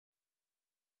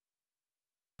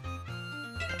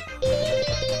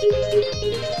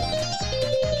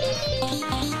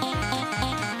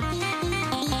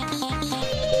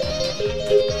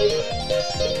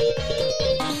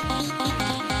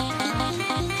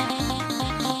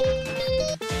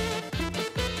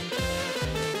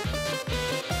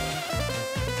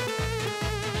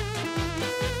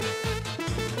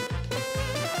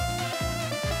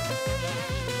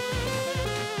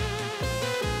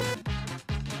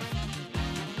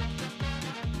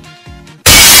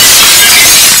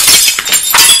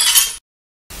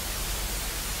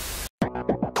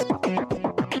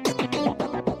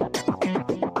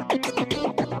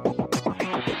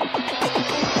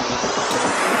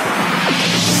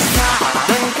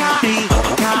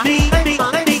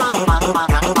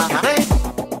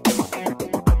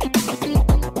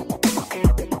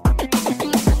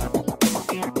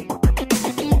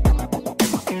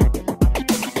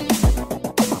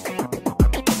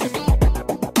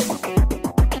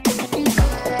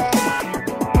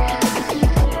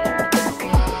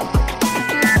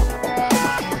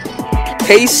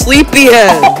Hey,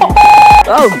 sleepyhead!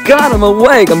 Oh god, I'm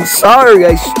awake. I'm sorry,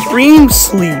 I stream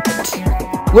sleeped.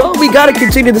 Well, we gotta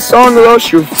continue the song or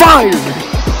else you're fired.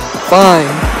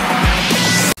 Fine.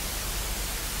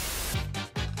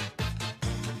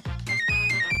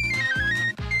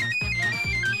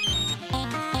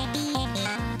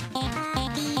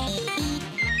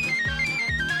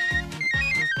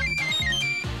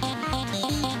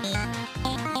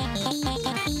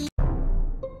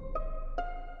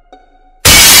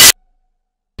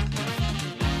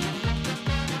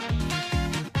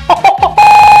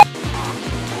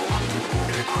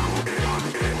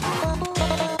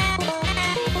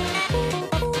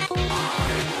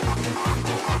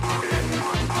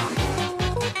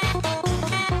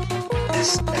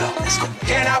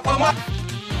 Can I put my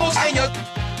in your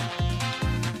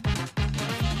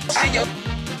Can I put my in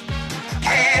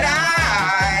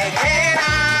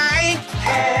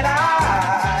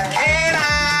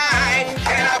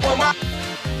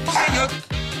your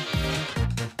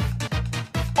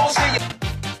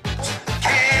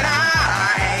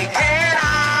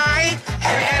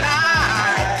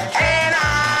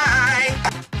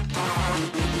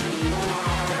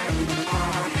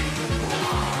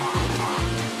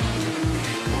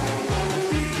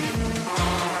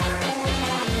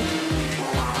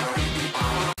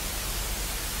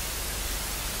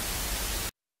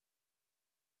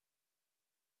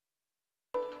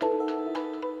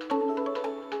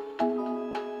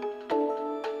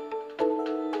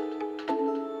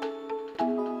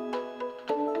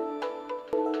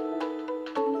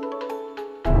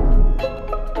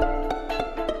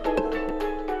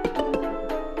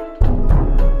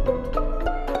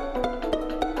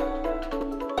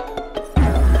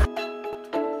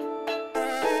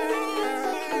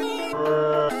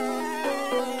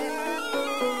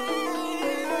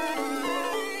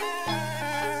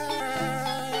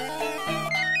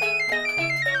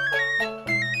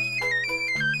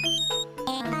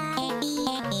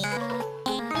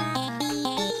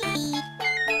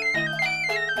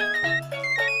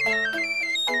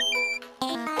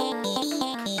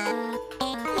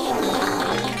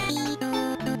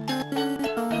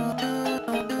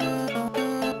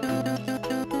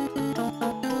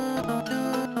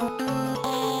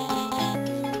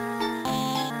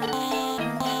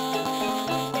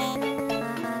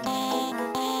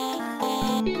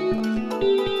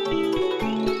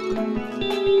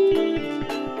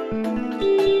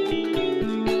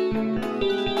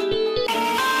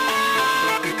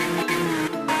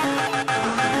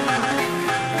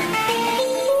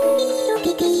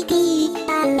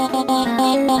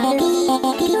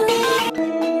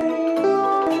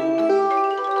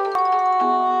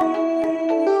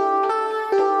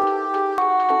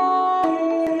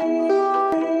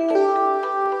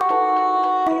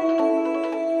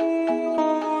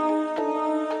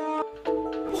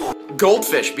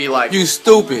Goldfish be like, you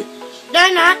stupid.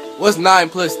 They're not. What's 9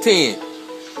 plus 10?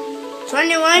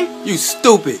 21. You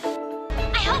stupid.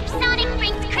 I hope Sonic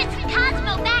brings Chris and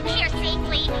Cosmo back here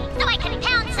safely, so I can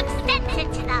pound some sense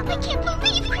into them. I can't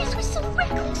believe Chris was so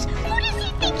reckless. Who does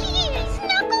he think he is,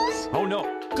 Knuckles? Oh no.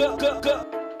 Go.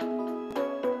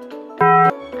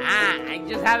 I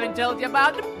just haven't told you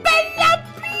about the Bella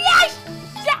Plush!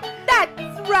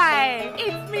 That's right!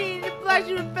 It's me, the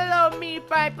plushie below me,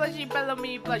 my plushie below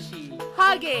me plushie.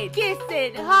 Hug it, kiss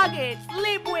it, hug it,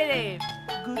 sleep with it.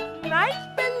 Good night,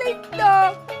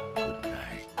 Bellito. Good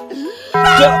night.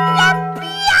 Bella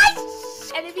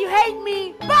Plush! And if you hate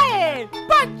me, buy it,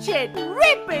 punch it,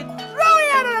 rip it, throw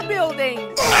it out of the building.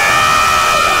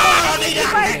 If you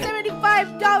buy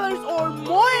 $75 or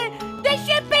more, the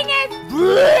shipping is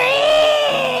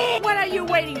free!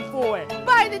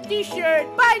 the t-shirt,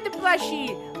 buy the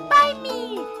plushie, buy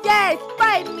me, yes,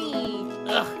 buy me.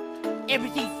 Ugh,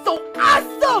 everything's so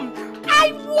awesome.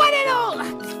 I want it all.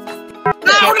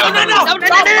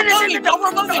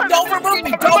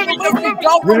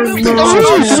 Don't remove me!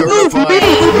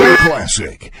 Certified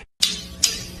classic.